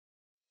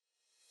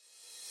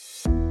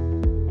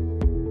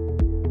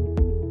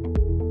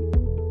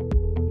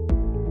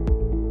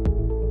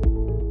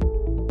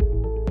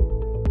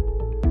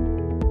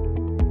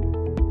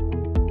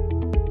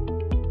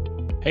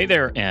Hey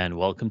there, and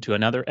welcome to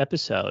another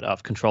episode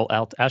of Control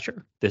Alt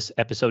Azure. This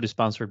episode is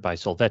sponsored by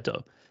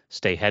Solveto.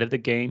 Stay ahead of the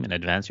game and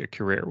advance your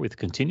career with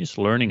continuous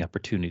learning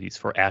opportunities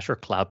for Azure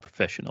cloud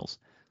professionals.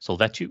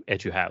 Solveto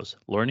EduHouse,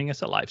 learning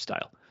as a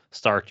lifestyle.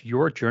 Start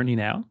your journey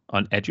now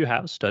on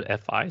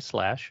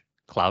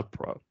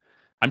eduhouse.fi/cloudpro.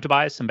 I'm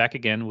Tobias. I'm back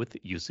again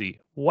with UC.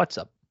 What's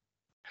up?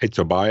 Hey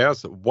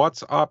Tobias,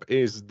 what's up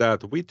is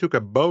that we took a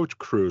boat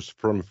cruise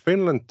from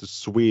Finland to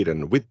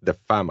Sweden with the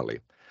family.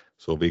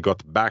 So we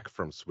got back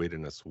from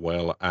Sweden as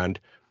well. And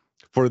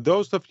for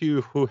those of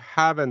you who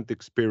haven't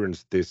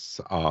experienced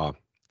this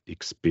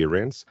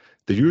experience,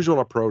 the usual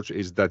approach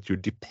is that you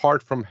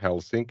depart from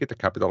Helsinki, the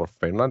capital of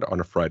Finland, on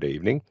a Friday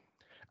evening.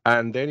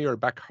 And then you're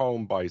back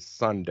home by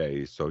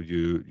Sunday. So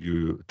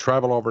you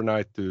travel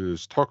overnight to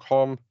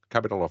Stockholm,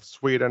 capital of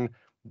Sweden.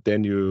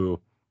 Then you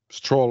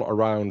stroll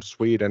around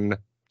Sweden.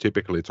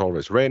 Typically, it's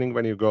always raining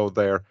when you go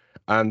there.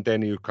 And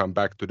then you come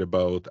back to the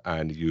boat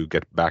and you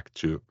get back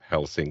to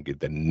Helsinki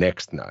the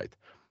next night.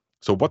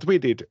 So what we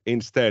did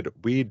instead,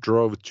 we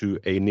drove to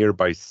a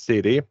nearby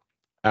city,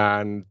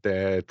 and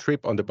the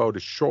trip on the boat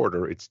is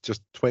shorter. It's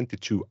just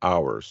 22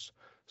 hours.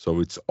 So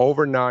it's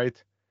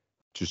overnight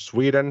to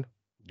Sweden.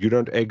 You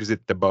don't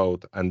exit the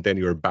boat, and then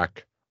you're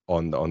back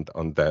on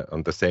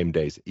the same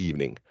day's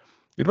evening.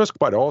 It was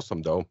quite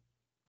awesome, though.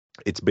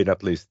 It's been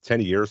at least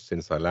 10 years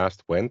since I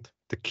last went.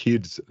 The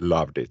kids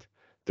loved it.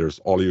 There's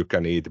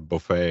all-you-can-eat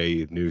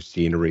buffet, new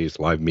sceneries,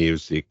 live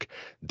music.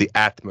 The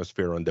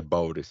atmosphere on the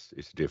boat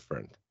is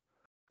different.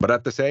 But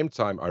at the same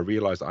time, I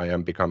realize I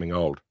am becoming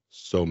old.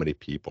 So many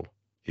people.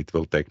 It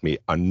will take me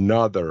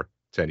another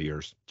 10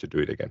 years to do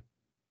it again.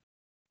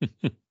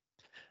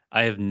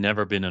 I have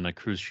never been on a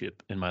cruise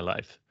ship in my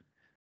life,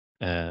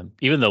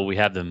 even though we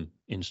have them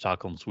in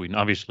Stockholm, Sweden.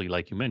 Obviously,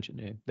 like you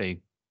mentioned, they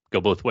go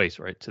both ways,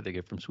 right? So they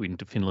get from Sweden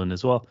to Finland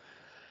as well.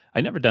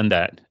 I never done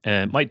that.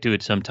 Might do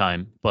it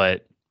sometime,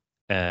 but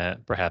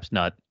perhaps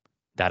not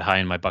that high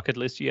in my bucket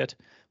list yet.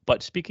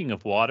 But speaking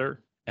of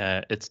water,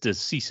 it's the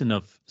season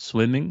of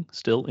swimming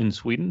still in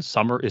Sweden.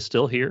 Summer is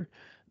still here.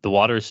 The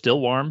water is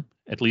still warm,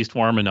 at least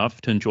warm enough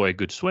to enjoy a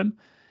good swim.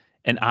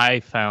 And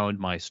I found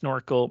my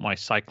snorkel, my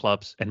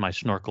Cyclops, and my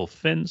snorkel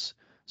fins.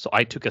 So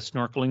I took a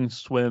snorkeling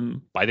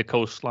swim by the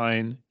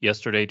coastline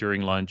yesterday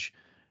during lunch,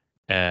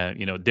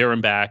 there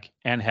and back,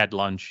 and had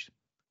lunch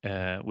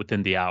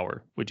within the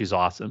hour, which is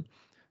awesome.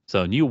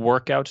 So new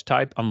workout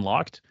type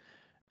unlocked,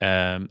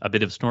 a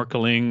bit of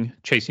snorkeling,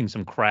 chasing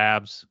some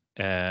crabs.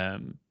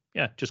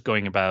 Just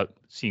going about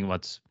seeing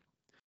what's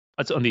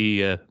on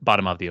the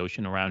bottom of the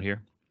ocean around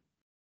here.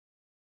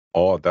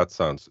 Oh, that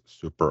sounds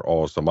super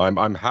awesome.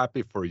 I'm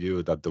happy for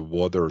you that the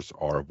waters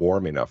are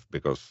warm enough,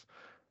 because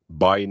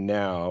by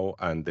now,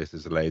 and this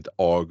is late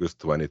August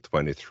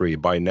 2023,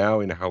 by now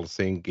in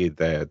Helsinki,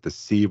 the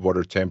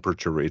seawater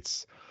temperature,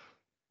 it's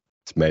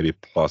maybe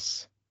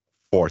plus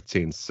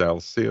 14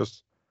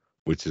 Celsius,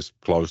 which is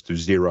close to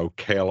 0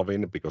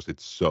 Kelvin because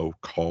it's so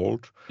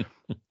cold.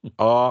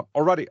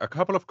 Alrighty, a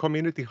couple of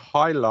community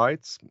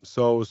highlights.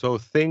 So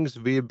things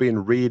we've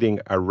been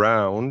reading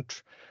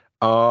around.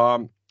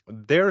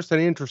 There's an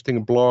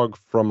interesting blog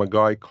from a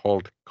guy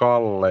called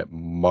Kalle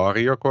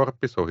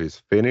Marjokorpi, so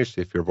he's Finnish,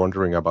 if you're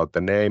wondering about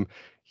the name.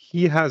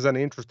 He has an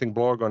interesting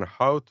blog on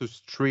how to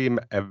stream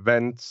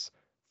events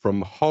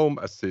from Home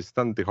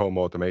Assistant, the home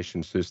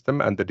automation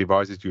system, and the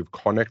devices you've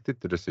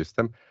connected to the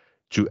system,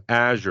 to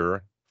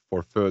Azure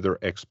for further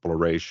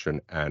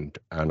exploration and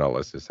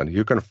analysis. And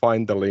you can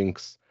find the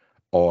links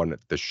on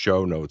the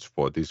show notes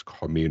for these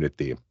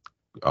community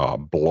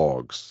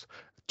blogs.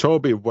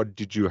 Toby, what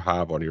did you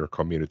have on your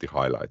community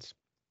highlights?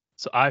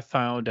 So I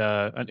found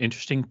an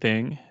interesting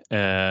thing,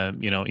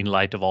 in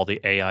light of all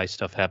the AI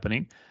stuff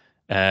happening,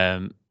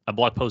 a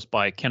blog post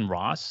by Ken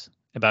Ross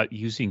about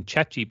using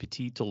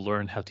ChatGPT to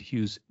learn how to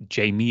use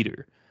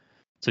JMeter.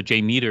 So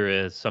JMeter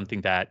is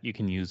something that you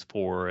can use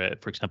for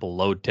example,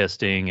 load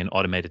testing and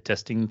automated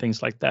testing and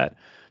things like that.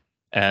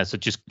 So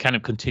just kind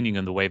of continuing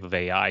on the wave of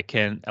AI,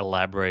 Ken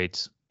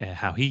elaborates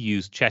how he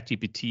used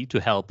ChatGPT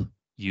to help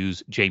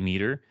use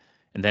JMeter,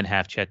 and then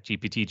have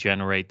ChatGPT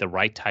generate the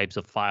right types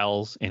of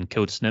files and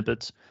code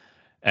snippets,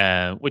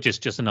 which is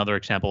just another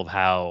example of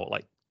how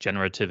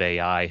generative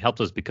AI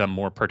helps us become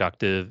more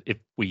productive if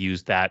we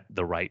use that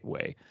the right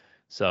way.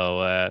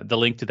 So the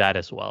link to that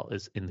as well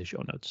is in the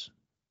show notes.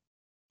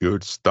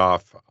 Good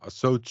stuff.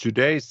 So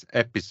today's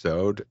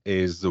episode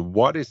is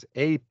what is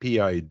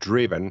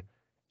API-driven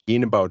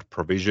inbound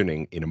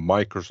provisioning in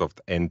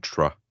Microsoft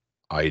Entra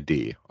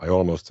ID. I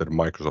almost said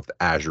Microsoft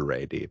Azure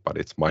ID, but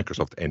it's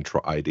Microsoft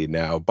Entra ID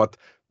now. But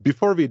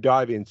before we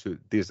dive into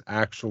this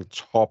actual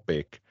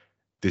topic,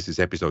 this is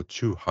episode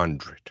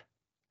 200.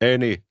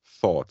 Any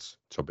thoughts,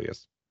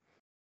 Tobias?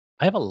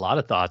 I have a lot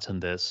of thoughts on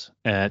this.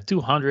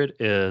 200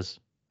 is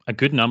a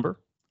good number,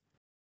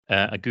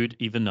 a good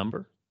even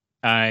number.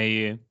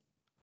 I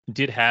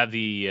did have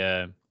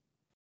I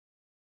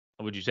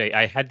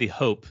had the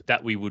hope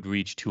that we would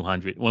reach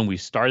 200. When we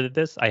started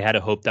this, I had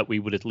a hope that we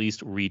would at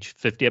least reach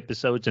 50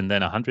 episodes and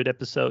then 100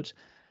 episodes.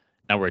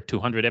 Now we're at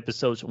 200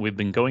 episodes. We've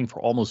been going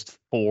for almost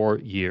 4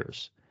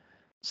 years.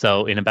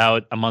 So in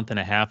about a month and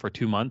a half or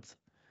 2 months,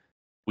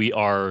 we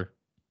are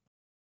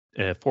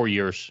 4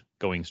 years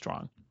going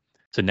strong.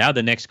 So now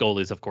the next goal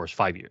is, of course,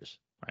 5 years,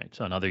 right?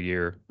 So another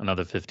year,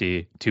 another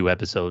 52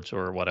 episodes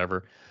or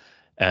whatever.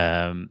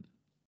 Um,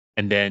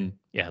 and then,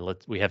 yeah,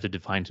 we have to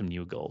define some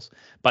new goals.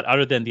 But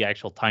other than the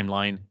actual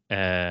timeline,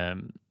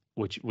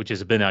 which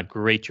has been a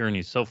great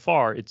journey so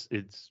far, it's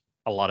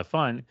a lot of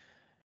fun.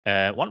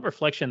 One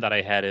reflection that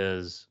I had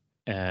is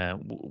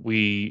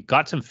we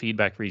got some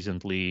feedback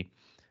recently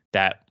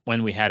that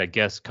when we had a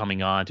guest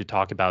coming on to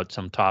talk about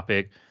some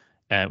topic,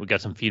 we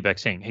got some feedback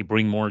saying, "Hey,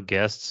 bring more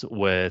guests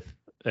with,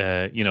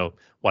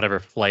 whatever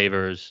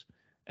flavors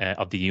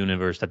of the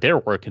universe that they're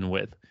working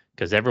with."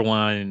 Because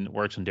everyone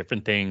works on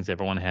different things,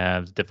 everyone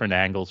has different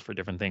angles for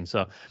different things.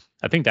 So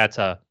I think that's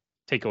a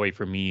takeaway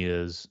for me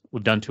is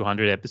we've done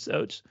 200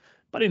 episodes,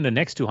 but in the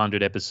next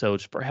 200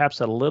 episodes, perhaps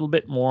a little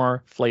bit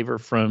more flavor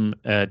from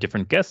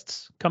different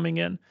guests coming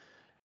in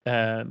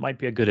might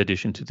be a good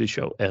addition to the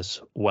show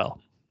as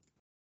well.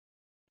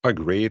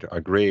 Agreed.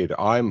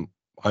 I'm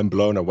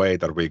blown away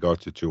that we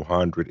got to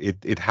 200.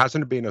 It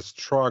hasn't been a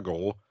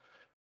struggle,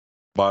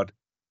 but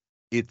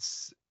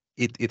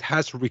it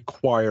has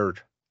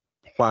required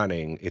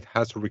planning. It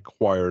has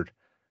required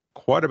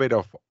quite a bit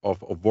of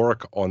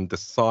work on the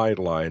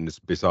sidelines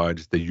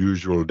besides the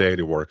usual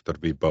daily work that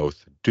we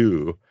both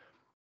do.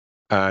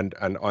 And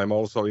I'm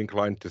also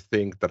inclined to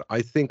think that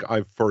I think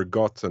I've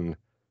forgotten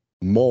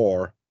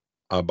more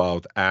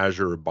about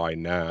Azure by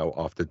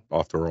now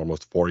after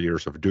almost 4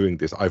 years of doing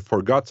this. I've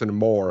forgotten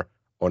more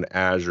on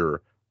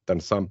Azure than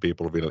some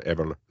people will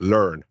ever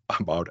learn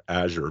about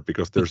Azure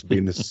because there's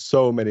been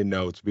so many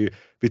notes. We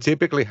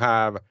typically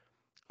have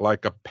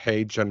like a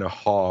page and a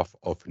half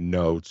of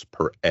notes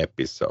per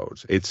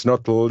episode. It's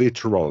not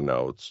literal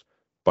notes,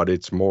 but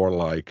it's more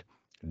like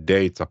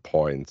data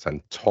points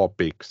and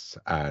topics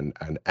and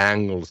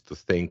angles to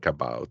think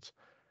about.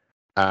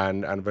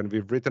 And when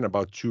we've written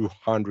about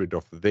 200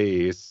 of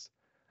these,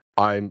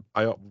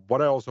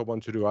 what I also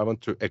want to do, I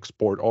want to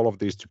export all of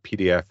these to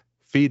PDF,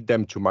 feed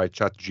them to my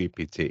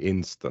ChatGPT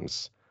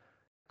instance,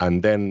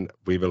 and then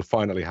we will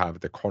finally have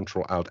the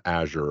Control Alt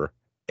Azure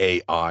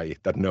AI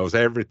that knows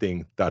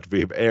everything that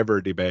we've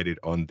ever debated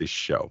on this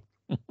show.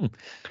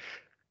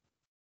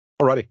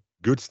 Alrighty,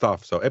 good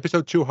stuff. So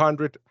episode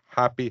 200,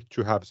 happy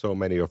to have so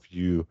many of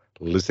you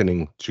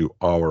listening to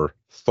our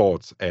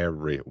thoughts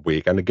every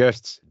week, and the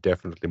guests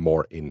definitely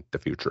more in the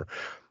future.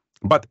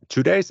 But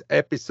today's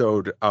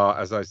episode,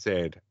 as I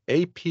said,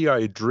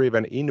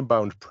 API-driven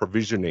inbound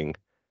provisioning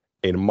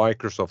in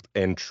Microsoft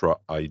Entra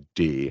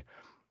ID.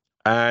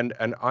 And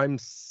I'm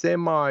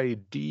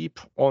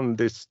semi-deep on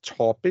this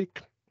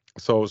topic,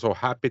 so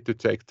happy to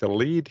take the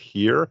lead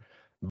here,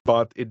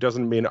 but it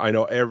doesn't mean I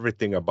know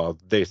everything about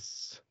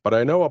this. But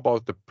I know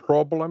about the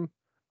problem,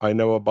 I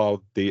know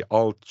about the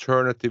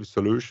alternative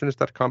solutions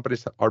that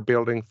companies are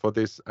building for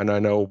this, and I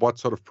know what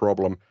sort of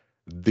problem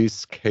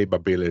this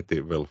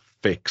capability will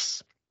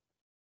fix.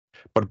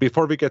 But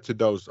before we get to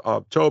those,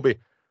 Toby,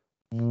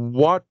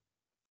 what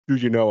do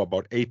you know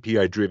about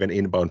API-driven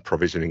inbound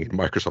provisioning in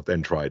Microsoft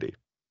Entra ID?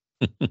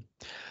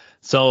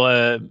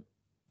 So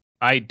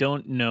I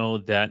don't know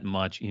that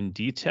much in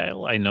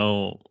detail. I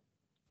know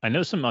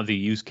some of the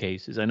use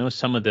cases. I know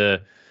some of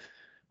the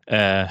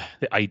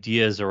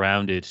ideas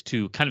around it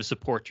to kind of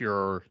support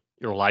your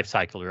life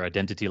cycle, your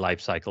identity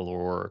life cycle,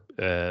 or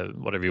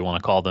whatever you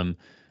want to call them.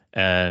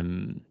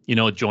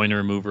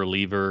 Joiner, mover,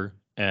 leaver.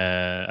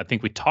 I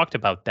think we talked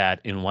about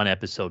that in one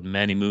episode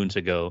many moons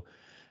ago,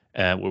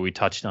 where we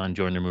touched on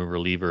joiner, mover,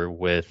 leaver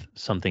with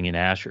something in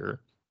Azure.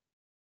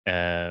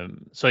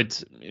 So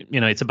it's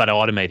about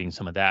automating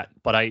some of that,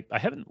 but I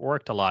haven't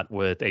worked a lot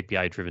with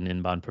API driven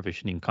inbound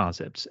provisioning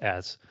concepts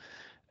as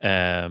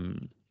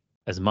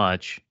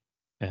much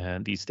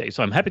these days.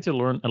 So I'm happy to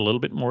learn a little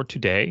bit more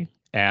today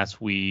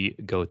as we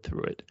go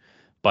through it.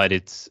 But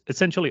it's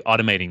essentially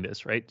automating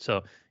this, right?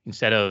 So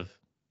instead of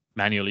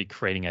manually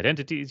creating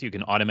identities, you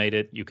can automate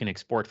it. You can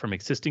export from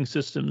existing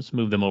systems,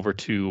 move them over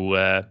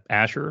to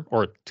Azure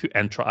or to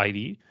Entra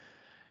ID,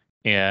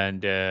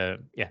 and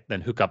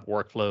then hook up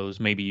workflows.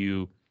 Maybe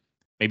you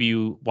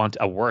want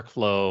a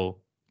workflow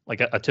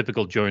like a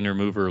typical joiner,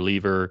 mover,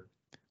 leaver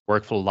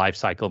workflow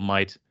lifecycle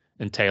might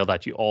entail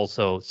that you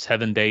also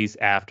 7 days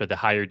after the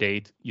hire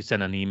date you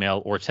send an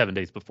email, or 7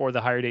 days before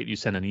the hire date you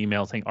send an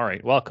email saying, all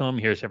right, welcome,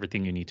 here's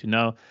everything you need to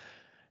know.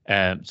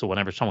 So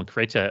whenever someone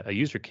creates a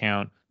user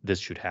account, this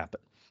should happen.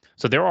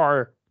 So there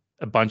are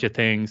a bunch of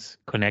things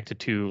connected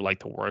to like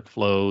the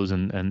workflows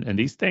and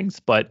these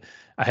things, but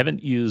I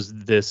haven't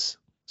used this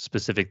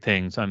specific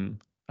thing. So I'm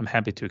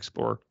happy to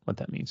explore what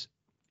that means.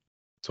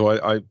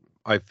 So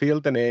I feel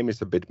the name is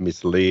a bit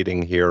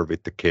misleading here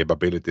with the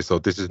capability. So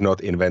this is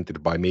not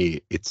invented by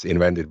me, it's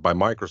invented by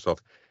Microsoft.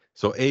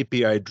 So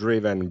API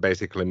driven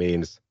basically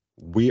means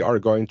we are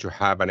going to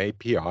have an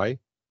API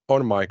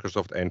on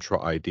Microsoft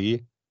Entra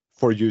ID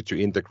for you to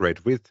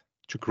integrate with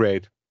to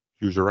create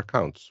user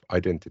accounts,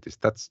 identities.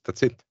 That's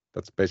it.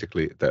 That's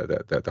basically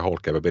the whole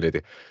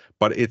capability.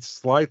 But it's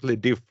slightly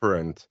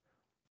different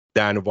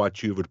than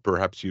what you would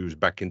perhaps use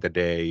back in the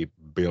day,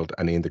 build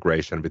an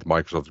integration with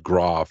Microsoft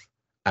Graph,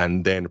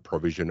 and then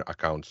provision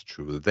accounts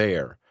through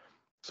there.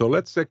 So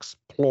let's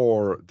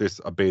explore this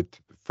a bit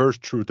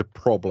first through the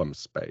problem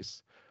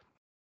space.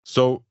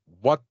 So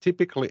what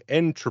typically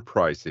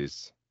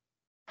enterprises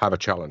have a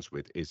challenge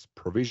with is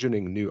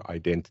provisioning new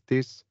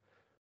identities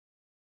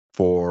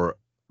for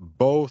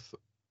both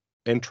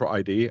Entra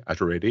ID,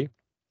 Azure AD,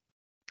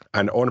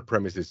 and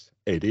on-premises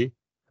AD,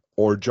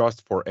 or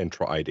just for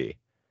Entra ID.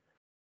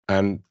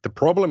 And the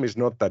problem is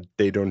not that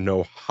they don't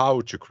know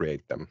how to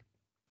create them.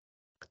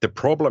 The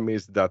problem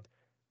is that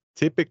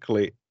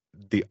typically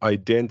the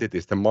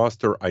identities, the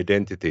master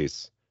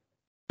identities,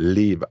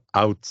 live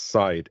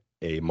outside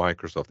a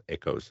Microsoft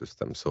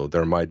ecosystem. So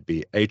there might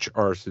be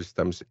HR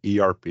systems,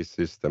 ERP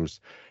systems,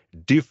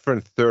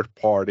 different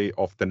third-party,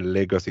 often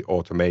legacy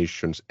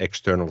automations,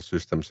 external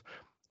systems.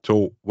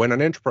 So when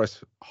an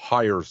enterprise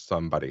hires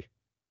somebody,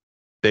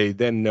 they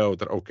then know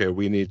that, okay,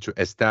 we need to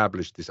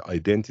establish this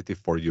identity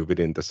for you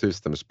within the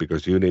systems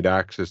because you need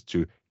access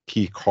to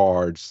key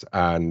cards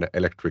and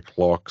electric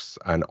locks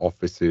and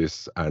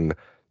offices and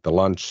the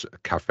lunch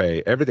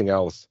cafe, everything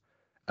else.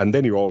 And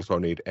then you also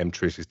need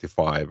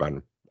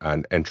M365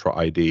 and Entra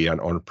ID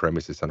and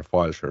on-premises and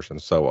file shares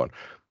and so on.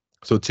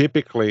 So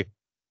typically,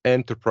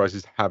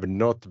 enterprises have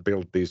not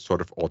built these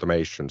sort of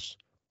automations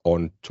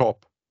on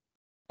top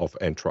of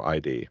Entra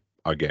ID,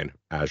 again,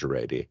 Azure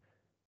AD,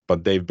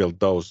 but they've built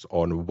those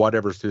on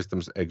whatever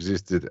systems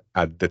existed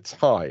at the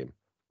time.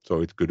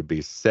 So it could be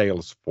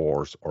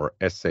Salesforce or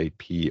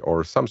SAP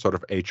or some sort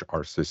of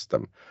HR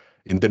system.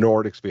 In the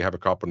Nordics, we have a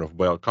couple of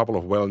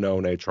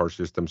well-known HR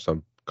systems.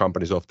 Some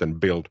companies often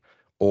build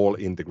all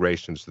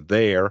integrations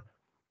there.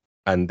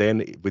 And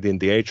then within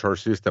the HR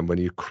system, when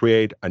you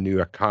create a new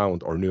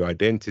account or new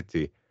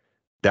identity,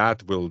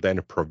 that will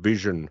then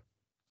provision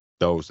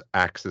those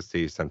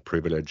accesses and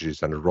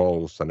privileges and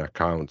roles and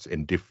accounts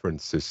in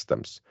different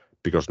systems,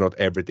 because not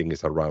everything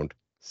is around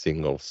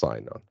single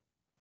sign-on.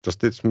 Does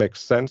this make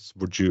sense?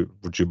 Would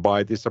you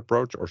buy this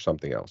approach or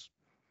something else?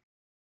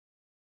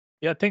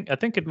 Yeah, I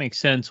think it makes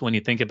sense when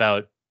you think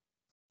about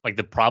like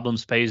the problem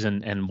space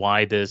and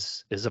why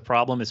this is a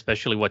problem,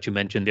 especially what you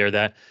mentioned there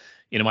that,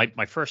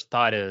 my first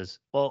thought is,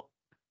 well,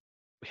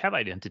 we have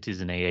identities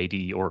in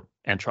AAD or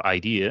Entra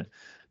ID,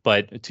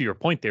 but to your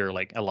point there,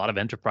 like a lot of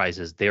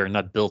enterprises, they are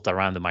not built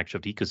around the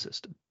Microsoft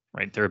ecosystem,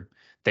 right?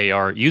 They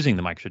are using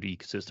the Microsoft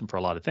ecosystem for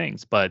a lot of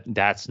things, but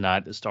that's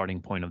not the starting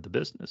point of the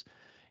business.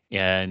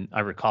 And I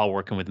recall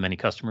working with many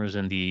customers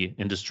in the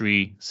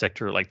industry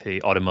sector, like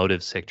the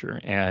automotive sector,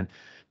 and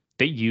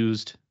they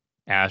used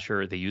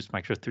Azure, they used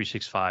Microsoft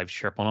 365,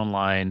 SharePoint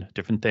Online,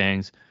 different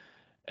things.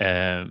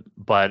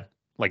 But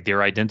like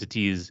their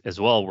identities as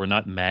well were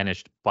not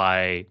managed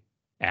by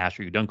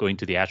Azure. You don't go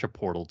into the Azure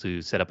portal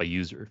to set up a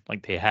user.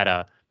 Like they had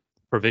a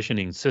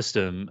provisioning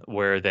system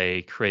where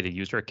they created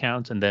user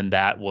accounts, and then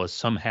that was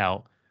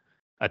somehow,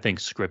 I think,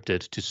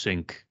 scripted to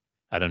sync.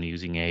 I don't know,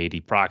 using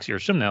AAD proxy or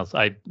something else.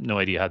 I have no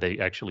idea how they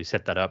actually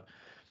set that up.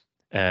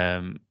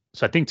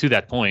 So I think to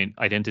that point,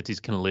 identities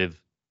can live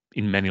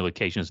in many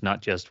locations,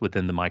 not just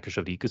within the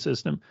Microsoft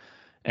ecosystem,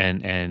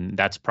 and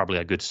that's probably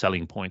a good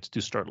selling point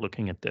to start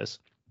looking at this.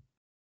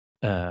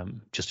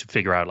 Just to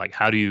figure out like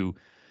how do you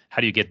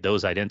get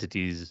those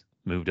identities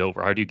moved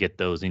over? How do you get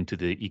those into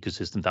the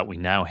ecosystem that we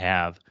now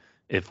have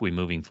if we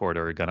moving forward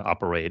are going to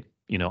operate,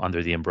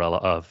 under the umbrella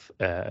of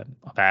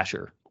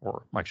Azure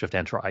or Microsoft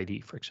Entra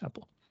ID, for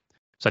example?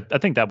 So I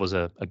think that was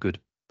a good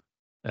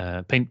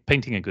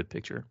painting a good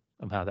picture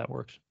of how that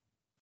works.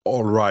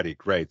 Alrighty,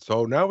 great.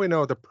 So now we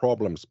know the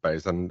problem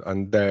space and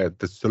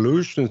the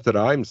solutions that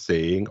I'm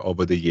seeing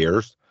over the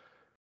years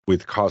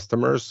with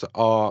customers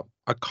are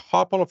a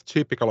couple of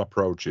typical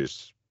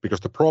approaches, because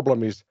the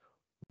problem is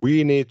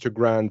we need to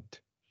grant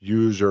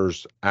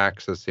users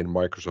access in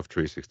Microsoft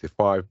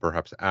 365,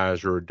 perhaps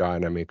Azure,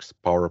 Dynamics,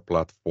 Power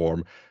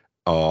Platform,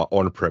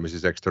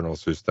 on-premises external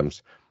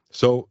systems.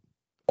 So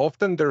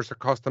often there's a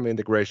custom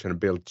integration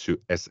built to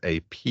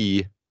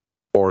SAP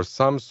or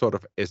some sort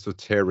of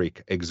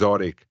esoteric,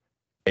 exotic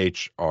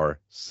HR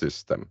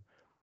system.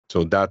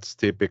 So that's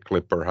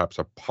typically perhaps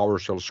a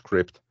PowerShell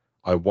script.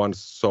 I once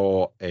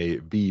saw a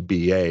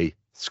VBA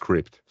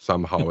script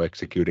somehow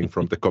executing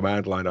from the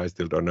command line. I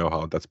still don't know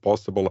how that's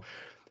possible,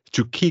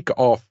 to kick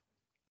off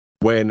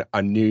when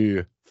a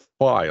new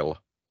file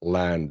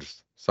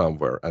lands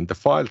somewhere. And the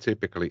file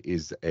typically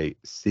is a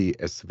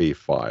CSV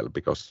file,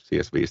 because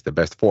CSV is the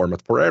best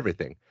format for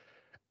everything.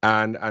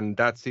 And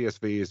that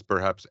CSV is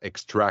perhaps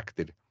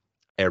extracted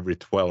every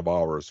 12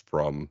 hours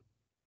from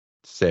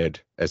said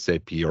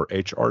SAP or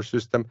HR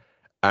system,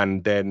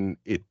 and then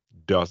it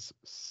does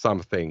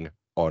something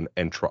on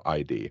Entra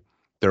ID.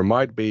 There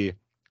might be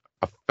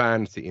a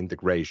fancy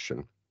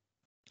integration.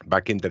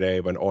 Back in the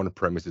day when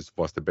on-premises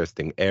was the best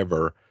thing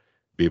ever,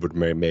 we would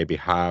maybe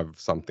have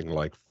something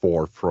like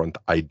Forefront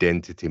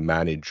Identity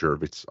Manager,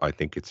 which I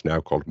think it's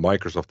now called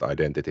Microsoft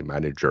Identity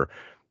Manager.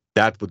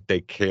 That would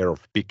take care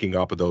of picking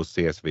up those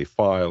CSV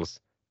files,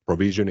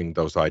 provisioning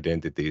those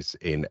identities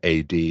in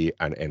AD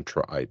and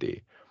Entra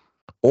ID.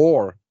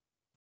 Or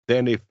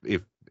then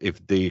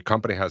if the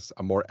company has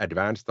a more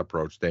advanced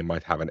approach, they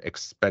might have an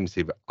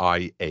expensive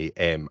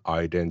IAM,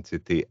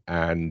 identity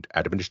and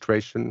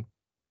administration,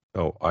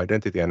 no,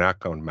 identity and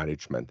account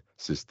management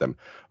system,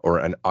 or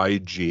an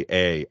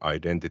IGA,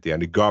 identity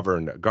and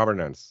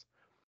governance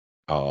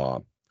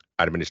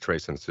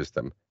administration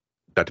system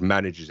that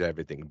manages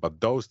everything.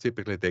 But those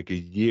typically take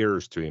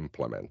years to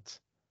implement,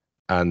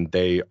 and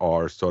they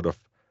are sort of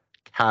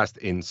cast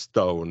in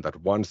stone that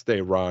once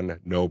they run,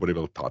 nobody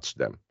will touch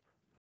them.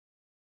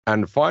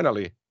 And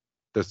finally,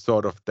 the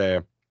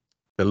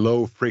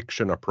low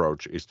friction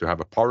approach is to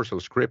have a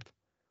PowerShell script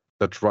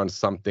that runs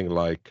something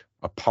like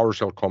a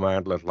PowerShell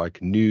commandlet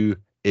like new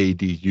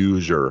AD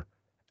user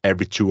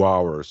every 2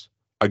 hours,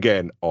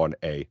 again on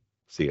a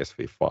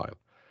CSV file.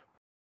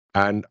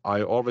 And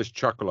I always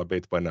chuckle a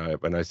bit when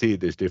I see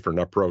these different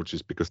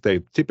approaches, because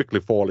they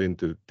typically fall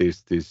into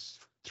these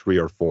 3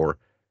 or 4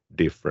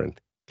 different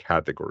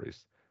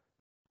categories.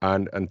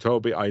 And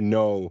Toby, I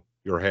know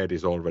your head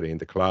is already in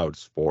the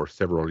clouds for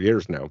several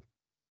years now,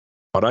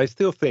 but I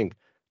still think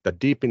that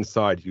deep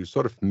inside you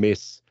sort of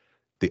miss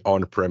the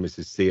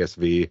on-premises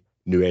CSV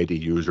new AD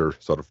user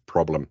sort of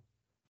problem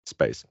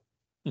space.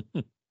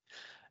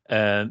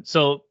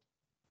 So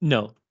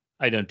no,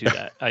 I don't do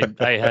that. I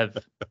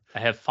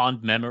have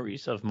fond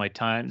memories of my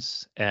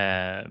times,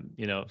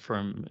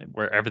 from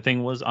where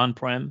everything was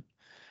on-prem.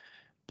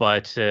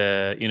 But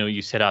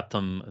you set up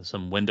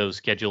some Windows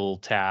schedule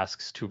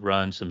tasks to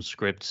run some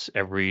scripts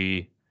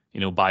every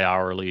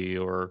bi-hourly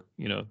or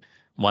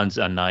once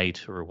a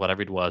night or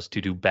whatever it was, to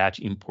do batch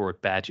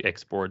import, batch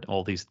export,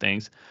 all these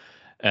things.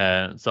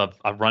 So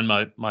I've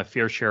run my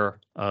fair share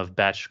of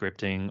batch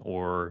scripting,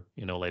 or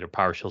later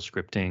PowerShell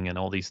scripting and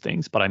all these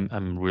things. But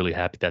I'm really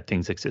happy that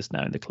things exist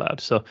now in the cloud.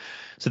 So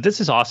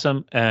this is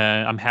awesome.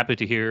 I'm happy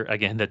to hear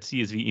again that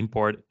CSV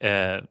import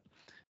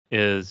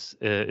is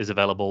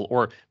available.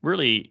 Or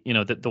really,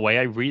 the way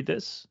I read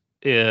this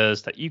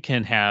is that you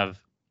can have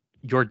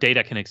your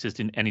data can exist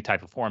in any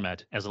type of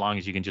format as long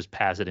as you can just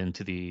pass it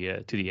into the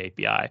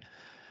API.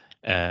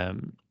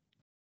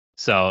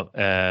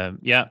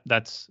 Yeah,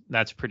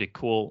 that's pretty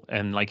cool.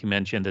 And like you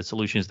mentioned, the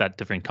solutions that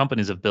different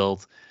companies have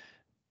built,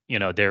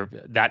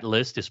 that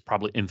list is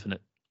probably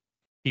infinite.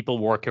 People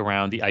work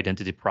around the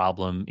identity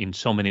problem in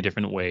so many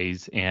different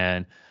ways,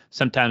 and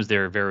sometimes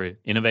they're very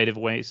innovative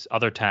ways.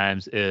 Other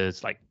times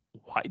it's like,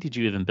 why did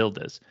you even build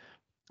this?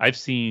 I've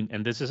seen,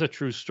 and this is a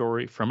true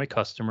story from a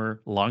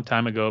customer a long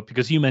time ago,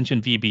 because you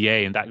mentioned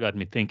VBA, and that got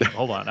me thinking,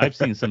 hold on, I've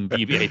seen some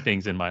VBA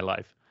things in my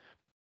life.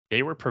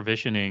 They were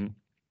provisioning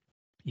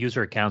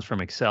user accounts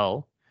from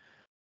Excel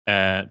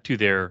to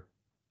their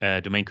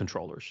domain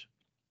controllers,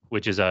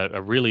 which is a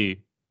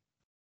really,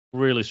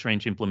 really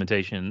strange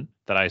implementation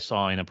that I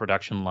saw in a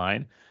production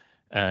line.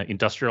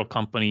 Industrial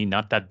company,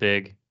 not that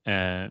big,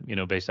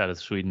 based out of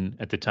Sweden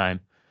at the time.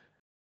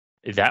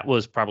 That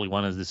was probably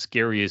one of the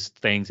scariest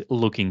things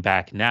looking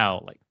back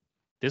now. Like,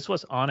 this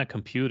was on a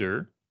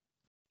computer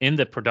in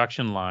the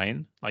production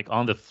line, like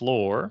on the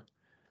floor,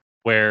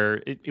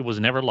 where it was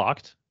never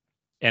locked.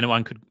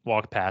 Anyone could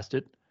walk past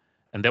it.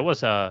 And there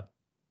was an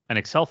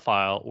Excel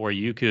file where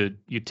you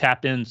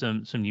tapped in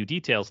some new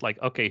details,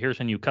 like, okay, here's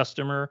a new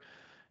customer.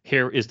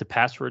 Here is the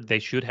password they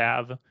should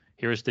have.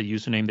 Here is the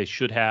username they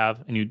should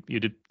have. And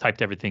you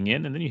typed everything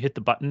in, and then you hit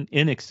the button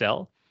in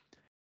Excel,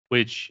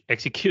 which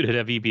executed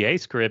a VBA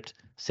script,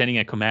 sending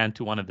a command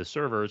to one of the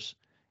servers,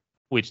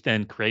 which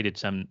then created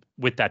some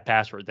with that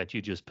password that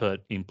you just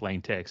put in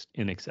plain text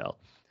in Excel.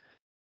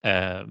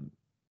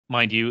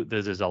 Mind you,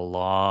 this is a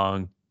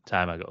long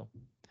time ago.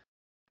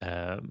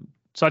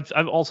 So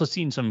I've also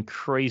seen some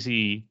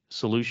crazy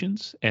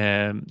solutions,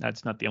 and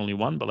that's not the only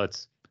one, but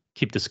let's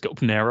keep the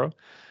scope narrow.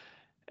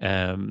 So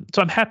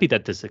I'm happy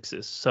that this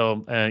exists.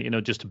 So,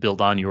 just to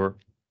build on your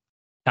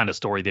kind of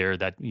story there,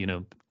 that,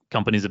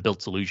 companies have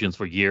built solutions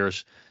for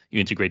years. You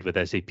integrate with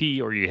SAP,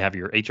 or you have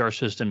your HR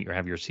system, you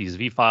have your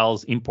CSV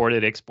files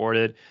imported,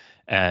 exported,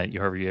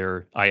 you have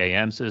your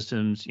IAM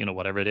systems,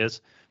 whatever it is.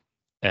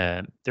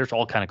 There's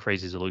all kind of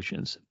crazy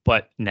solutions.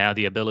 But now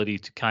the ability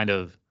to kind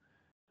of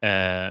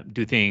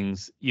do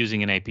things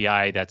using an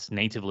API that's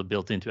natively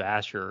built into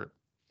Azure,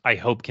 I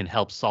hope can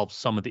help solve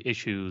some of the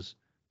issues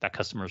that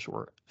customers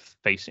were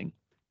facing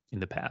in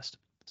the past.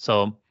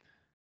 So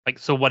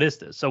what is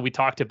this? So we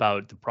talked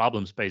about the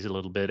problem space a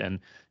little bit, and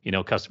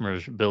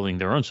customers building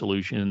their own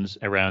solutions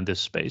around this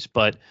space.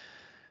 But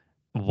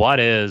what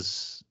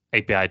is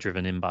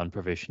API-driven inbound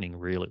provisioning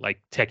really?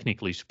 Like,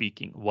 technically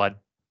speaking, what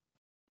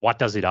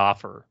does it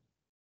offer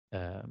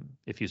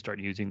if you start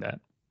using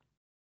that?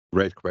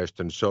 Great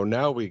question. So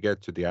now we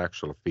get to the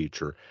actual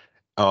feature.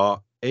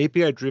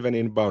 API-driven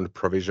inbound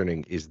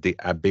provisioning is the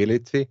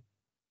ability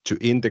to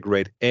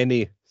integrate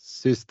any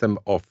system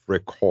of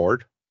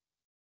record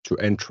to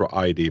Entra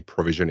ID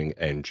provisioning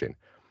engine.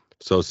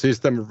 So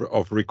system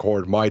of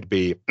record might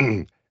be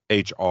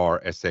HR,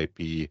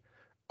 SAP,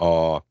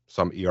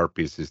 some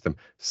ERP system,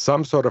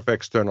 some sort of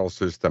external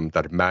system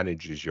that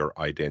manages your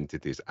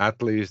identities,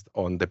 at least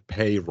on the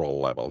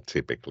payroll level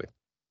typically.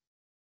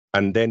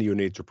 And then you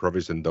need to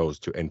provision those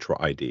to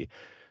Entra ID.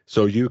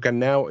 So you can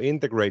now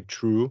integrate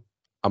through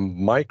a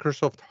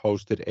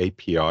Microsoft-hosted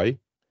API.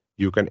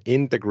 You can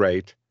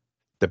integrate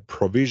the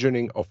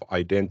provisioning of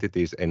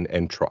identities in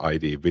Entra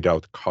ID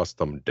without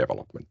custom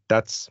development.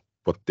 That's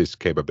what this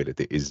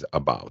capability is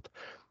about.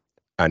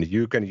 And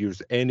you can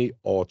use any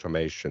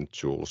automation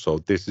tool. So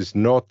this is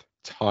not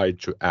tied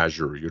to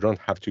Azure. You don't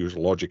have to use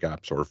logic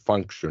apps or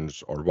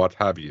functions or what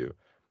have you.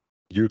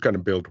 You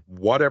can build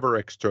whatever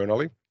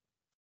externally,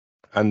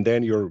 and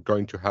then you're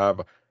going to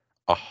have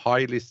a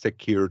highly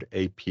secured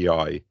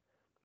API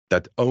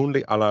that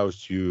only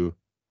allows you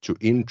to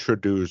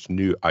introduce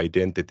new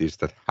identities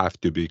that have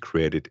to be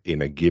created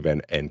in a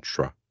given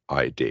Entra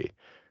ID.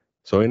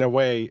 So in a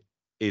way,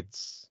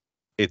 it's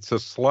a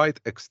slight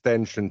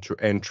extension to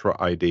Entra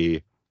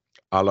ID,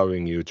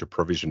 allowing you to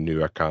provision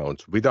new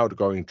accounts without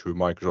going to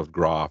Microsoft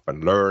Graph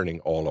and learning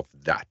all of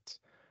that.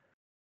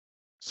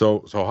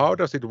 So how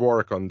does it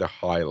work on the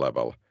high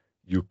level?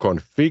 You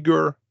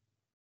configure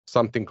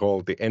something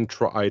called the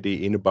Entra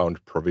ID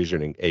Inbound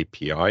Provisioning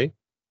API.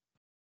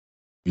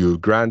 You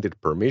grant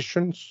it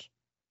permissions,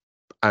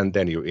 and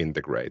then you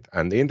integrate.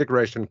 And the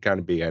integration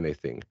can be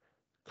anything: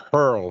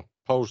 curl,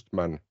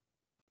 Postman,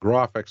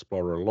 Graph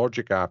Explorer,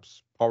 Logic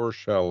Apps,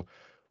 PowerShell,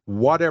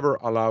 whatever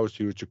allows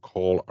you to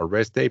call a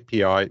REST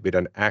API with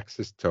an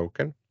access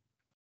token.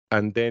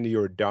 And then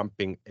you're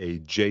dumping a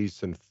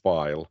JSON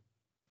file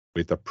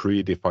with a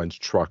predefined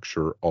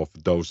structure of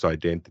those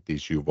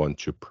identities you want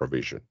to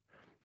provision.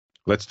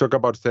 Let's talk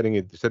about setting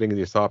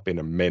this up in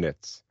a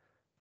minute.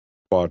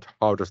 But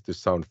how does this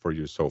sound for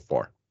you so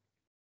far?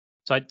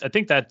 So I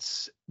think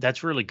that's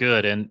really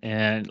good.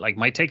 And like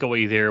my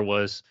takeaway there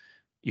was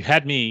you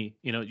had me,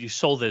 you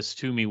sold this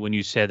to me when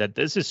you said that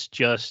this is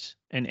just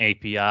an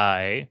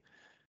API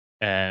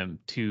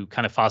to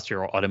kind of foster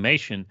your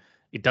automation.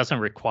 It doesn't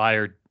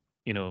require,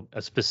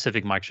 a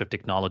specific Microsoft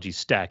technology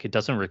stack. It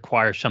doesn't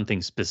require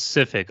something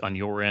specific on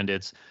your end.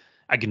 It's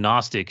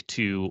agnostic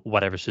to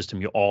whatever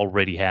system you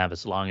already have,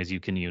 as long as you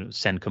can,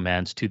 send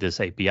commands to this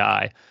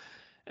API.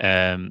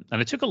 And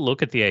I took a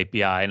look at the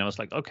API and I was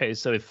like, okay,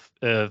 so if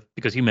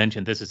because you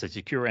mentioned this is a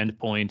secure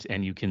endpoint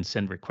and you can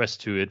send requests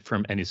to it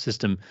from any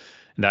system,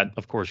 and that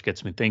of course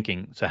gets me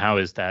thinking. So how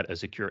is that a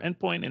secure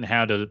endpoint, and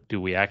how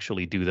do we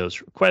actually do those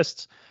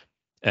requests?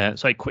 So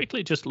I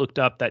quickly just looked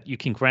up that you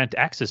can grant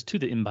access to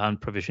the inbound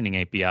provisioning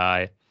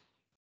API,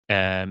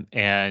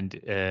 and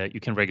you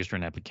can register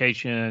an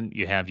application.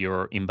 You have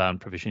your inbound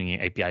provisioning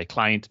API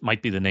client,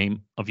 might be the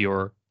name of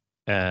your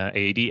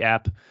AAD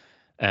app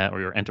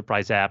or your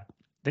enterprise app.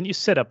 Then you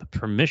set up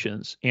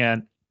permissions,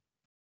 and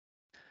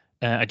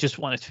I just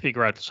wanted to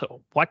figure out,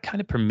 so what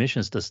kind of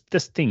permissions does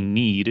this thing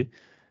need,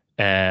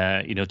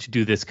 to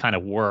do this kind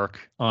of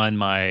work on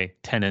my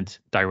tenant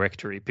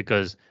directory?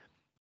 Because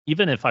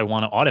even if I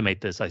want to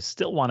automate this, I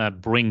still want to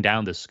bring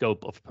down the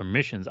scope of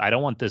permissions. I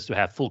don't want this to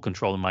have full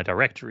control in my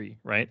directory,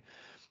 right?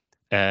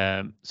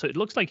 So it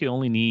looks like you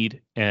only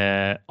need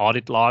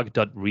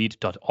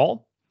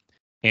auditlog.read.all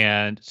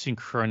and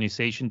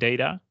synchronization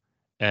data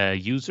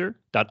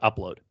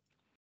user.upload.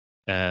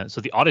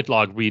 So the audit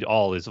log read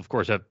all is, of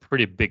course, a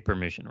pretty big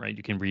permission, right?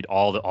 You can read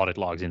all the audit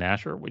logs in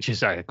Azure, which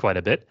is quite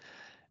a bit.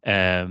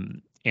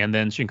 And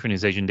then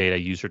synchronization data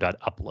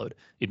user.upload.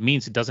 It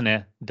means it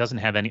doesn't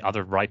have any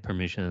other write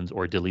permissions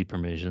or delete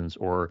permissions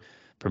or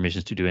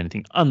permissions to do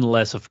anything,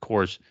 unless, of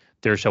course,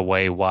 there's a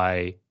way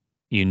why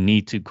you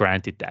need to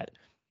grant it that.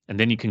 And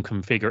then you can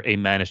configure a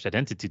managed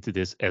identity to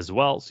this as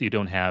well, so you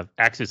don't have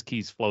access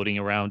keys floating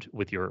around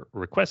with your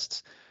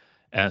requests.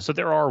 So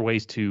there are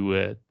ways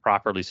to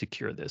properly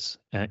secure this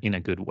in a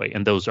good way,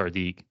 and those are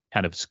the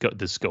kind of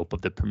the scope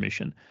of the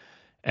permission.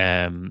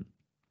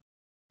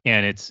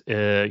 And it's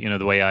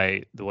the way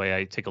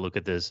I take a look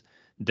at this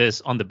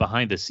on the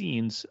behind the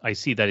scenes, I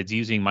see that it's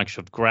using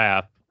Microsoft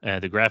Graph,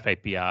 the Graph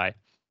API,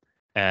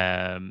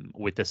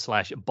 with the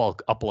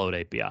 /bulk upload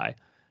API.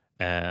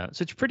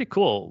 So it's pretty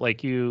cool.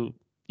 Like you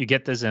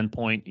get this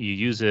endpoint, you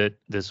use it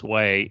this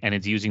way, and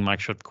it's using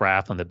Microsoft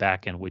Graph on the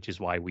back end, which is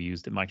why we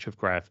use the Microsoft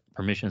Graph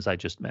permissions I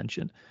just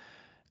mentioned.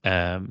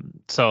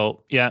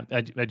 So yeah,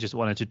 I just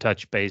wanted to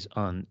touch base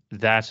on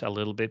that a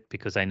little bit,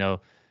 because I know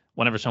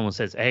whenever someone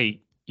says,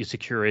 hey, you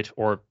secure it,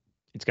 or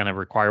it's going to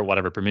require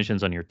whatever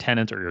permissions on your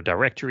tenant or your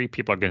directory,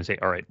 people are going to say,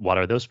 all right, what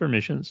are those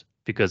permissions?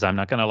 Because I'm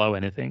not going to allow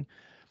anything.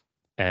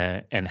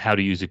 And how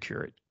do you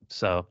secure it?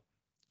 So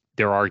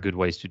there are good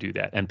ways to do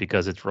that. And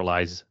because it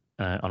relies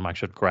on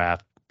Microsoft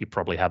Graph, you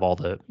probably have all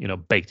the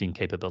baked in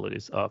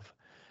capabilities of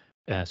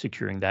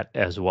securing that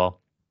as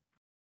well.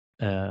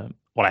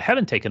 What I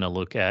haven't taken a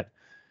look at,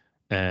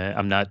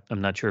 I'm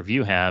not sure if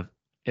you have,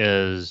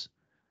 is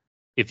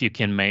if you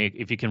can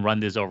run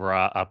this over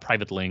a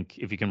private link,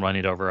 if you can run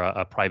it over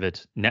a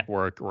private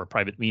network or a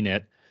private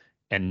VNet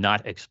and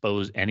not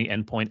expose any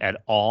endpoint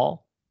at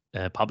all,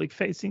 public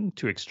facing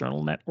to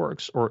external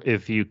networks, or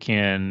if you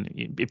can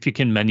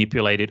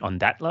manipulate it on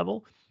that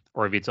level,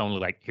 or if it's only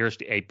like, here's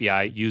the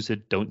API, use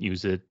it, don't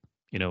use it,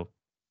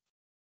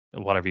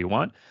 whatever you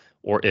want,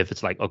 or if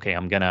it's like, okay,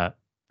 I'm gonna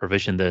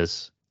provision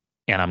this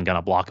and I'm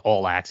gonna block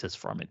all access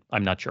from it.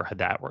 I'm not sure how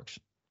that works.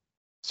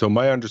 So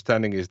my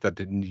understanding is that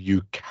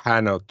you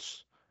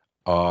cannot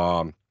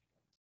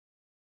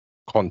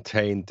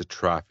contain the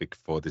traffic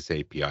for this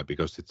API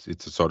because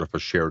it's a sort of a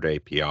shared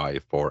API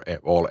for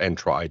all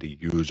Entra ID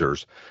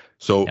users.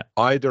 So Yeah.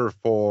 either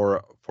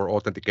for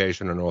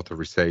authentication and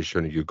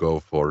authorization, you go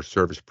for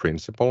service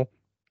principal,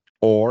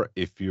 or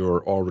if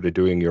you're already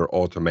doing your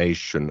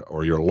automation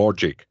or your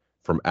logic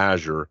from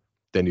Azure,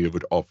 then you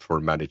would opt for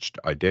managed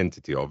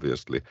identity,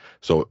 obviously.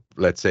 So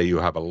let's say you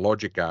have a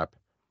logic app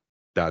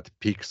that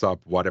picks up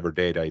whatever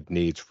data it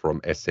needs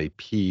from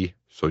SAP.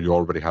 So you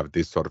already have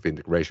this sort of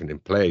integration in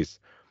place.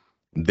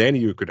 Then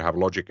you could have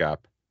Logic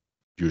App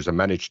use a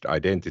managed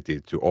identity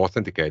to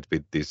authenticate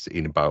with this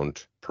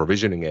inbound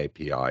provisioning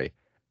API,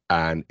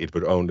 and it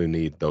would only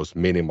need those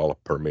minimal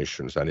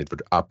permissions, and it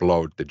would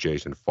upload the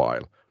JSON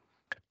file.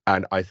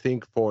 And I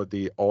think for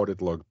the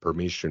audit log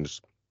permissions,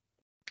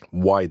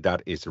 why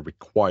that is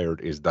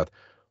required is that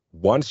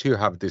once you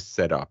have this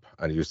set up,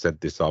 and you set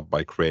this up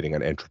by creating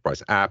an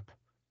enterprise app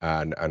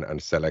and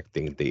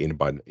selecting the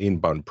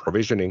inbound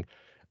provisioning,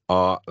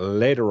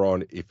 later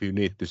on, if you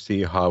need to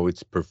see how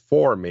it's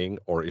performing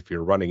or if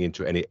you're running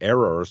into any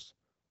errors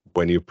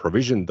when you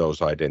provision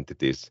those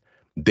identities,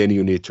 then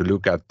you need to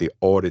look at the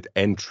audit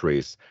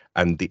entries,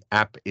 and the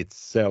app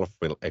itself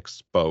will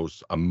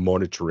expose a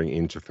monitoring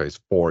interface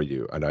for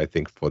you. And I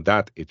think for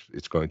that,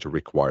 it's going to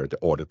require the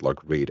audit log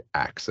read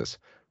access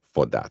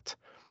for that.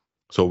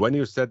 So when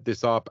you set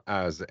this up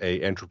as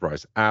a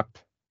enterprise app,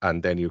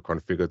 and then you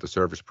configure the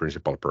service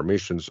principal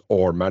permissions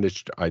or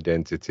managed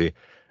identity,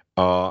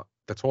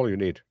 that's all you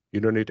need. You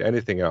don't need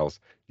anything else.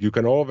 You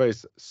can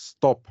always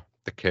stop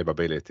the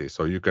capability.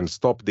 So you can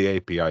stop the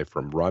API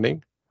from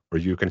running, or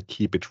you can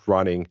keep it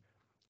running.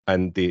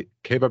 And the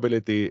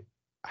capability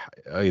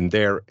in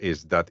there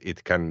is that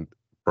it can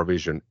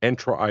provision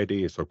Entra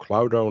ID, so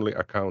cloud-only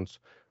accounts,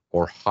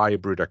 or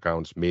hybrid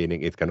accounts,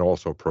 meaning it can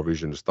also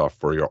provision stuff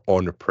for your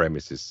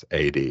on-premises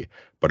AD.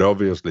 But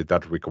obviously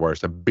that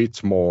requires a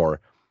bit more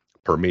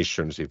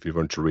permissions if you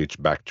want to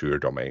reach back to your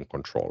domain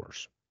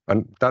controllers.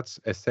 And that's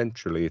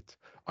essentially it.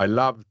 I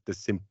love the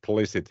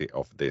simplicity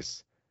of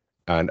this.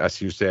 And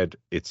as you said,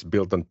 it's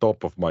built on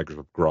top of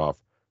Microsoft Graph,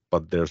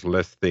 but there's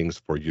less things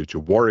for you to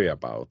worry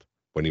about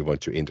when you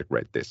want to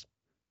integrate this.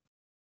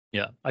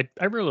 Yeah,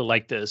 I really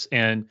like this.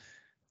 And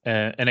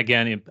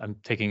again, I'm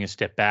taking a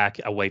step back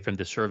away from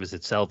the service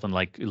itself and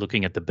like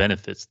looking at the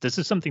benefits. This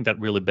is something that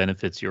really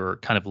benefits your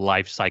kind of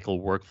life cycle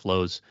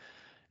workflows.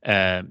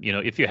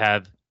 If you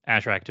have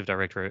Azure Active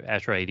Directory,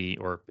 Azure ID,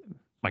 or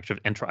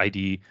Microsoft Entra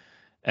ID,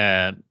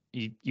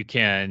 you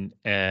can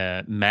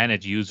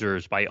manage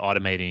users by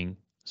automating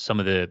some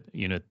of the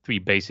 3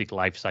 basic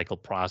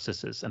lifecycle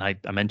processes. And I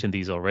mentioned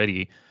these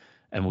already,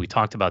 and we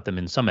talked about them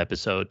in some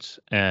episodes.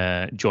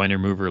 Joiner,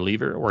 mover,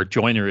 leaver, or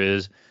joiner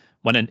is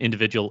when an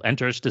individual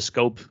enters the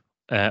scope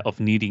of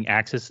needing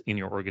access in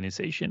your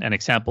organization. An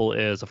example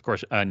is, of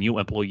course, a new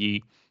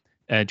employee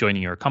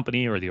joining your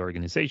company or the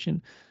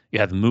organization. You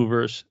have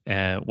movers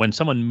when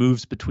someone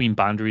moves between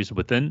boundaries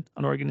within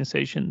an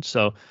organization.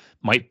 So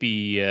might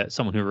be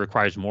someone who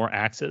requires more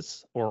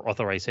access or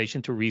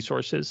authorization to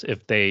resources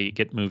if they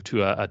get moved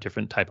to a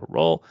different type of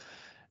role.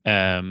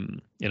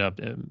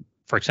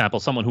 For example,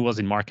 someone who was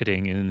in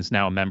marketing and is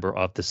now a member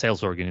of the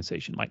sales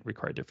organization might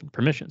require different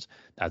permissions.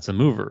 That's a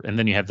mover. And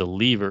then you have the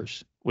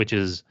leavers, which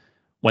is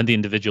when the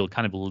individual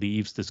kind of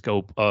leaves the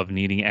scope of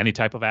needing any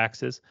type of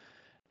access.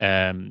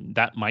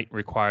 That might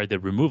require the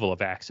removal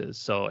of access.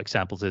 So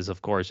examples is,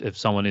 of course, if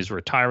someone is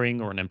retiring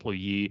or an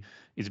employee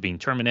is being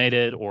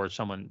terminated or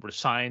someone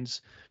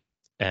resigns,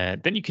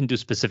 then you can do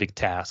specific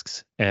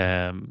tasks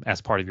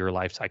as part of your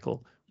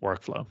lifecycle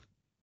workflow.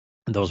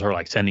 And those are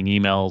like sending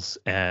emails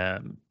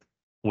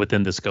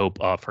within the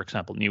scope of, for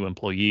example, new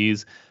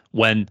employees.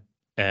 When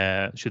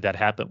should that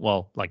happen?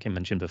 Well, like I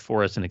mentioned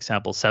before, as an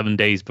example, 7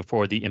 days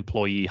before the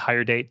employee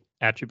hire date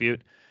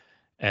attribute,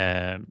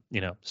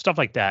 stuff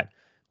like that,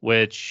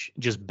 which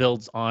just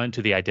builds on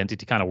to the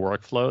identity kind of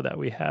workflow that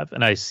we have.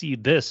 And I see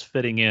this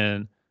fitting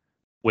in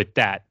with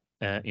that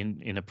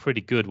in a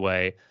pretty good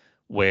way,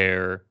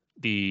 where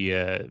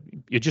you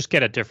just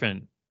get a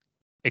different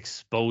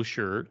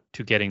exposure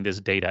to getting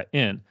this data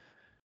in.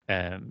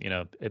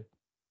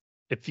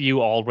 If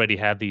you already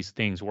have these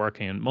things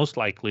working, most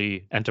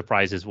likely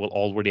enterprises will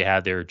already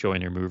have their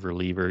joiner, mover,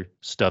 leaver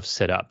stuff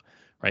set up,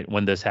 right?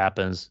 When this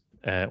happens,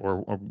 or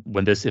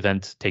when this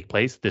event take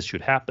place, this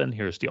should happen.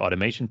 Here's the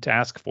automation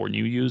task for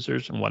new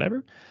users and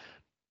whatever.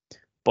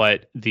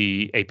 But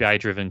the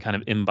API-driven kind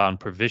of inbound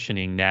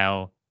provisioning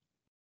now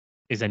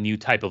is a new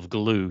type of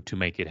glue to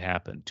make it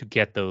happen, to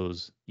get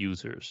those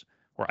users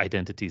or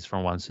identities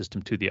from one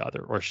system to the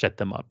other, or set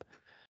them up.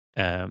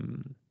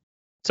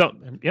 So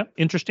yeah,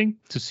 interesting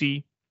to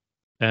see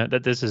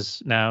that this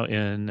is now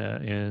in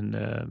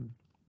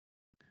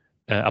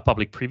a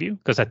public preview,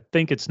 because I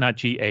think it's not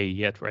GA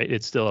yet, right?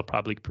 It's still a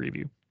public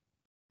preview.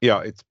 Yeah,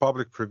 it's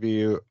public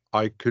preview.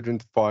 I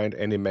couldn't find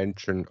any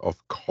mention of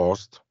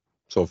cost.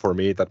 So for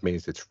me, that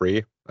means it's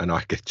free and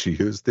I get to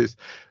use this.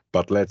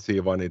 But let's see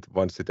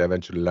once it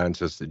eventually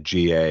lands as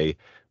GA.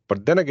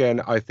 But then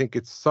again, I think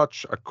it's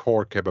such a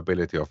core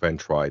capability of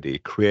Entra ID,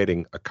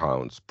 creating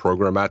accounts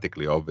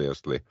programmatically,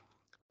 obviously,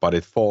 but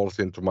it falls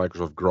into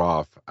Microsoft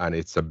Graph and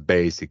it's a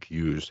basic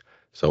use.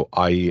 So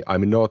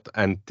I'm not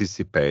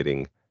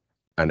anticipating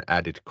an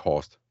added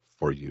cost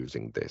for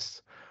using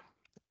this.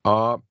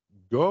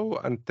 Go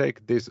and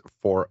take this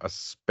for a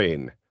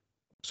spin.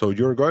 So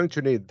you're going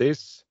to need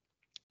this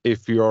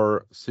if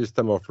your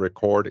system of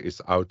record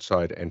is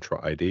outside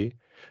Entra ID.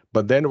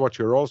 But then what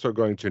you're also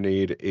going to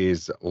need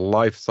is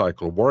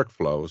lifecycle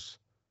workflows,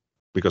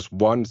 because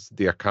once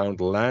the account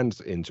lands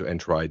into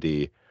Entra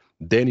ID,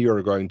 then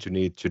you're going to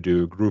need to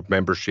do group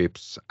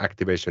memberships,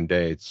 activation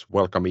dates,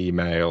 welcome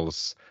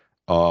emails,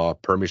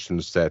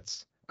 permission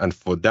sets. And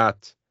for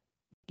that,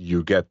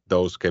 you get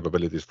those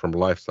capabilities from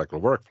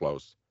lifecycle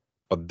workflows.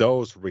 But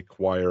those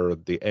require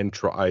the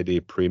Entra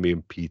ID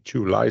Premium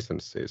P2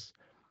 licenses.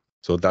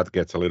 So that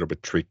gets a little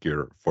bit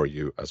trickier for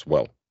you as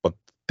well. But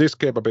this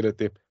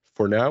capability,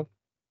 for now,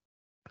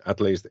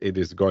 at least it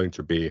is going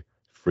to be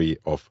free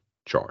of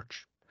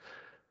charge.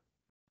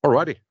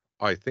 Alrighty,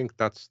 I think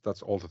that's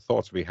all the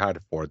thoughts we had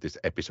for this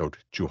episode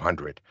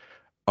 200.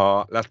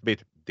 Last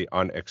bit, the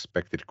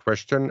unexpected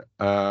question.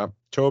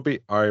 Toby,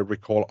 I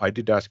recall I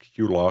did ask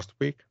you last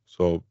week,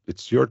 so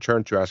it's your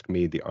turn to ask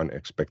me the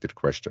unexpected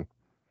question.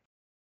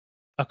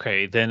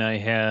 Okay, then I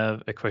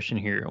have a question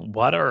here.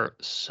 What are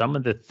some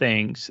of the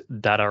things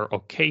that are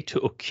okay to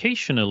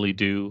occasionally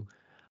do,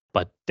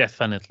 but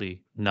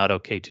definitely not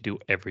okay to do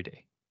every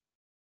day?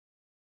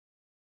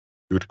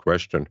 Good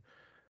question.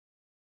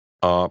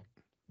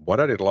 What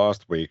I did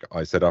last week,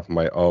 I set up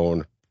my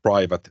own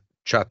private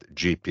chat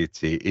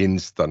GPT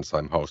instance.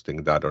 I'm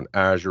hosting that on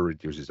Azure.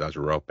 It uses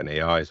Azure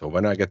OpenAI. So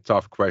when I get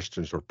tough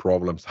questions or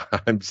problems,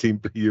 I'm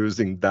simply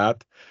using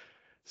that.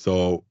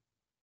 So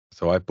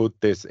I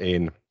put this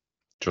in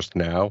just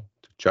now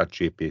to chat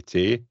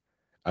GPT,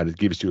 and it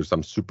gives you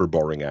some super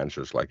boring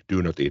answers like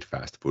do not eat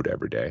fast food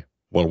every day.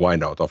 Well, why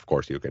not? Of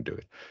course you can do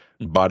it.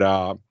 But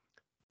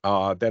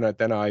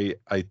then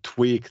I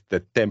tweaked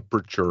the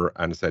temperature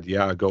and said,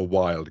 yeah, go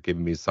wild, give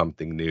me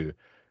something new.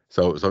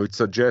 So it's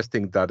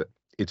suggesting that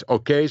it's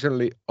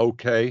occasionally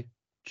okay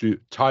to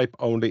type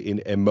only in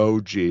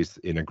emojis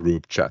in a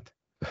group chat,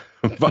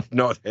 but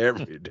not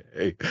every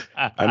day.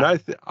 And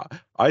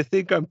I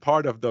think I'm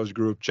part of those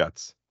group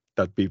chats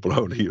that people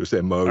only use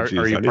emojis.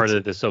 Are you part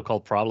of the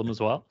so-called problem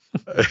as well?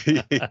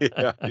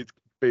 Yeah,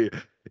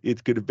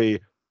 it could be.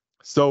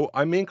 So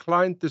I'm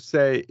inclined to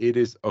say it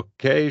is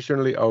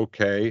occasionally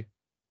okay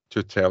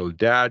to tell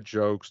dad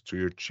jokes to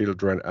your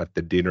children at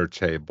the dinner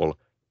table,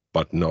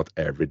 but not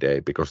every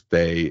day because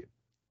they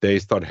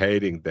start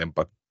hating them.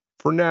 But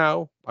for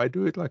now, I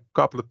do it like a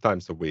couple of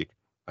times a week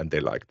and they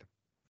like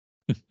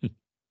them.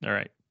 All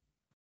right.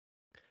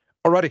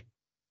 Alrighty.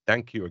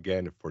 Thank you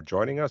again for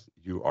joining us.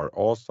 You are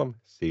awesome.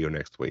 See you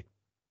next week.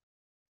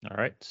 All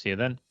right. See you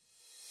then.